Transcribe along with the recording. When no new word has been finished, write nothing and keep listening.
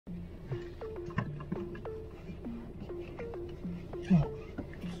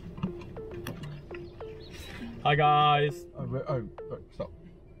Hi guys. Stop.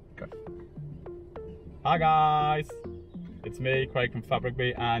 Go. Hi guys. It's me, Craig from FAB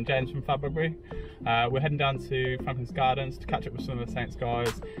Rugby, and James from FAB Rugby. We're heading down to Franklin's Gardens to catch up with some of the Saints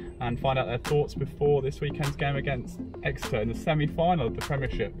guys and find out their thoughts before this weekend's game against Exeter in the semi-final of the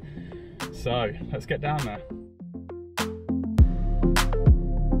Premiership. So let's get down there.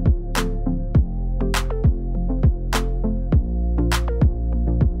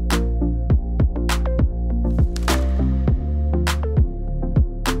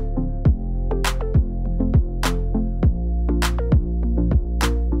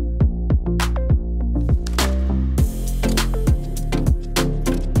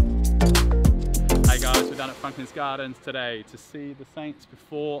 Franklin's Gardens today to see the Saints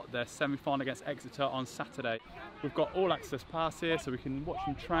before their semi-final against Exeter on Saturday. We've got all access pass here so we can watch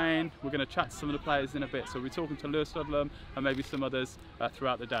them train. We're going to chat to some of the players in a bit, so we'll be talking to Lewis Ludlam and maybe some others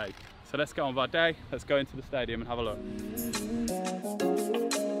throughout the day. So let's get on with our day, let's go into the stadium and have a look.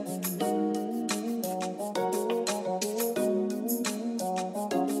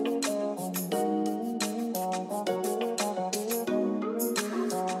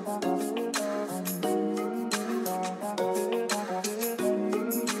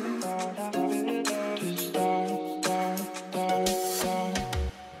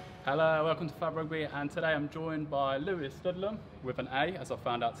 Hello, welcome to FAB Rugby, and today I'm joined by Lewis Ludlam with an A, as I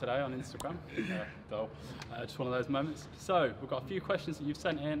found out today on Instagram. Just one of those moments. So we've got a few questions that you've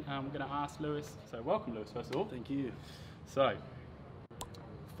sent in, and we're going to ask Lewis. So welcome, Lewis, first of all. Thank you. So,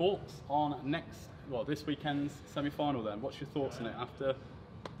 thoughts on this weekend's semi-final then? What's your thoughts on it after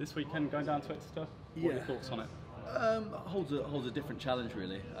this weekend going down to Exeter? What are your thoughts on it? Holds a different challenge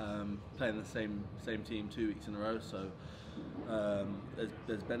really. Playing the same team 2 weeks in a row, so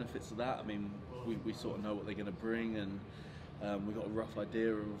there's benefits to that. I mean, we sort of know what they're going to bring, and we've got a rough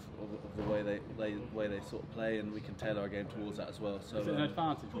idea of the way they sort of play, and we can tailor our game towards that as well. So is it an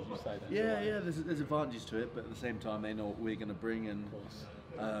advantage, would you say then? Yeah, there's advantages to it, but at the same time they know what we're going to bring, and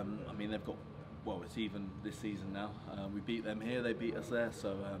I mean they've got. Well, it's even this season now. We beat them here, they beat us there,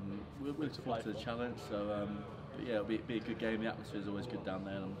 so we're looking forward to the challenge. So, but yeah, it'll be a good game. The atmosphere is always good down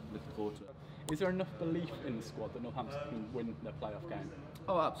there, and I'm looking forward to it. Is there enough belief in the squad that Northampton can win their playoff game?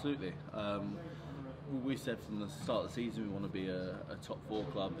 Oh, absolutely. We said from the start of the season we want to be a top 4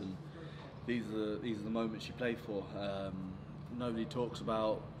 club, and these are the moments you play for. Nobody talks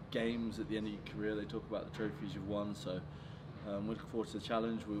about games at the end of your career; they talk about the trophies you've won. So. We're looking forward to the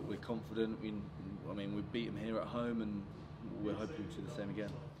challenge. We're confident. We beat them here at home, and we're hoping to do the same again.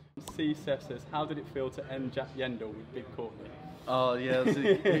 C-Seth says, how did it feel to end Jack Yendall with Big Courtney? Oh yeah, it was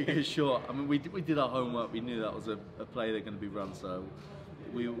a good shot. I mean, we did our homework. We knew that was a play they're going to be run, so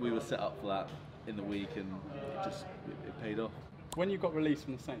we were set up for that in the week, and it paid off. When you got released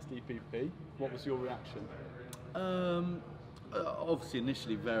from the Saints DPP, what was your reaction? Obviously,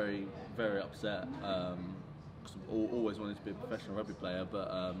 initially very, very upset. Always wanted to be a professional rugby player,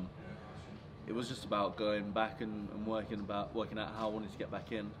 but it was just about going back and working out how I wanted to get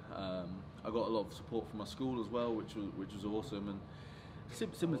back in. I got a lot of support from my school as well, which was awesome, and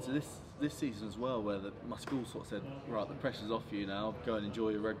similar to this season as well, where my school sort of said, right, the pressure's off you now, go and enjoy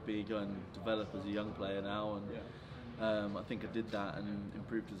your rugby, go and develop as a young player now, and I think I did that and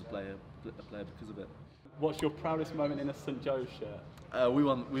improved as a player because of it. What's your proudest moment in a St Joe's shirt? We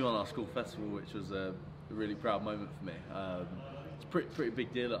won our school festival, which was a really proud moment for me. It's a pretty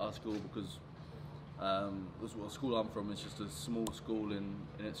big deal at our school because the school I'm from is just a small school in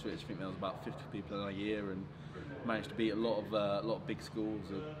Exeter. I think there was about 50 people in a year, and managed to beat a lot of big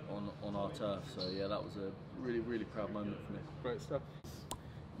schools on our turf. So yeah, that was a really proud moment for me. Great stuff.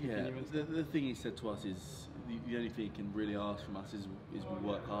 Yeah, the thing he said to us is the only thing he can really ask from us is we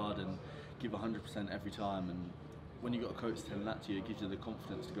work hard and give 100% every time. And when you've got a coach telling that to you, it gives you the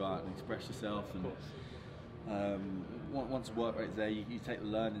confidence to go out and express yourself. And once the work rate's there, you take the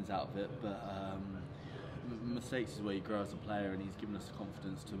learnings out of it, but mistakes is where you grow as a player, and he's given us the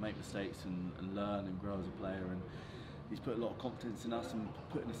confidence to make mistakes and learn and grow as a player, and he's put a lot of confidence in us and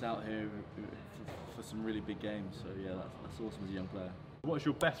putting us out here for some really big games. So yeah, that's awesome as a young player. What was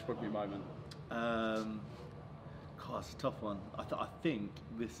your best rugby moment? It's a tough one. I think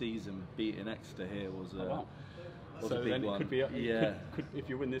this season beating Exeter here was a So a big then it one. could be, if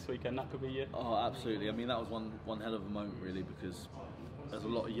you win this weekend, that could be you. Oh, absolutely. I mean, that was one hell of a moment really, because there's a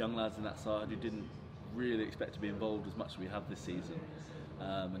lot of young lads in that side who didn't really expect to be involved as much as we have this season,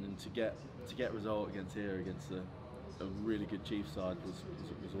 and then to get a result against a really good Chiefs side was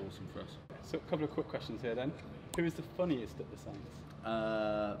awesome for us. So a couple of quick questions here then. Who is the funniest at the Saints?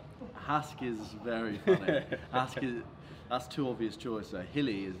 Hask is very funny. That's too obvious choice.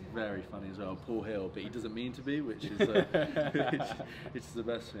 Hilly is very funny as well, Paul Hill, but he doesn't mean to be, which is which is the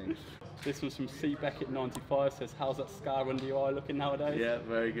best thing. This was from C Beckett 95. Says, "How's that scar under your eye looking nowadays?" Yeah,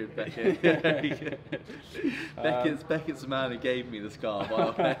 very good, Beckett. Beckett's the man who gave me the scar,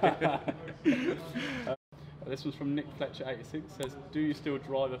 by the way. This was from Nick Fletcher 86. Says, "Do you still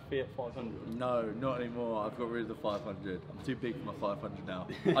drive a Fiat 500?" No, not anymore. I've got rid of the 500. I'm too big for my 500 now.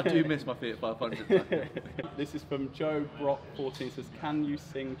 I do miss my Fiat 500. This is from Joe Brock 14. Says, "Can you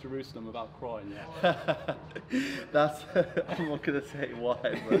sing Jerusalem without crying yet?" That's. I'm not gonna say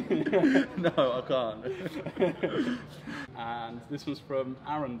why, but no, I can't. And this was from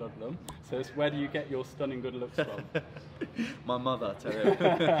Aaron Ludlam. Says, "Where do you get your stunning good looks from?" My mother, tell him.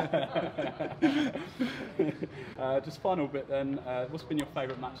 Just final bit then, what's been your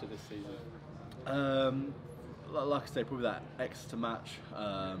favourite match of this season? Like I say, probably that Exeter match.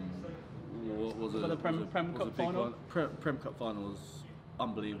 Was the Prem Cup final? Prem Cup final was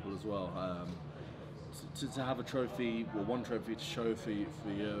unbelievable as well. To have a trophy, well, one trophy to show for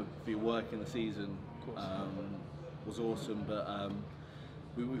your work in the season was awesome. But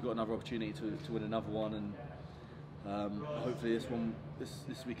we've got another opportunity to win another one, and hopefully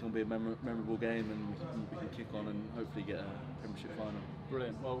this week will be a memorable game, and we can kick on and hopefully get a Premiership final.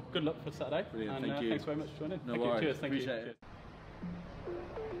 Brilliant. Well, good luck for Saturday. Brilliant. And, thank you. Thanks very much for joining. No Thank worries. You. Cheers. Thank Appreciate you. it.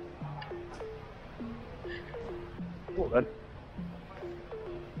 What then?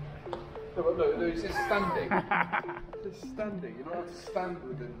 No, it's just standing. It's standing. You don't have to stand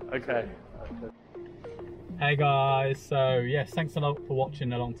with them. Okay. Hey guys, so yes, thanks a lot for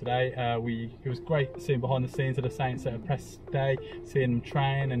watching along today. It was great seeing behind the scenes of the Saints at a press day, seeing them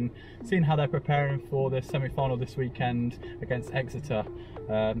train and seeing how they're preparing for the semi-final this weekend against Exeter.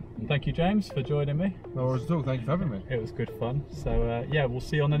 And thank you, James, for joining me. No worries at all. Thank you for having me. It was good fun. So yeah, we'll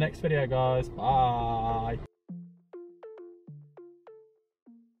see you on the next video, guys. Bye.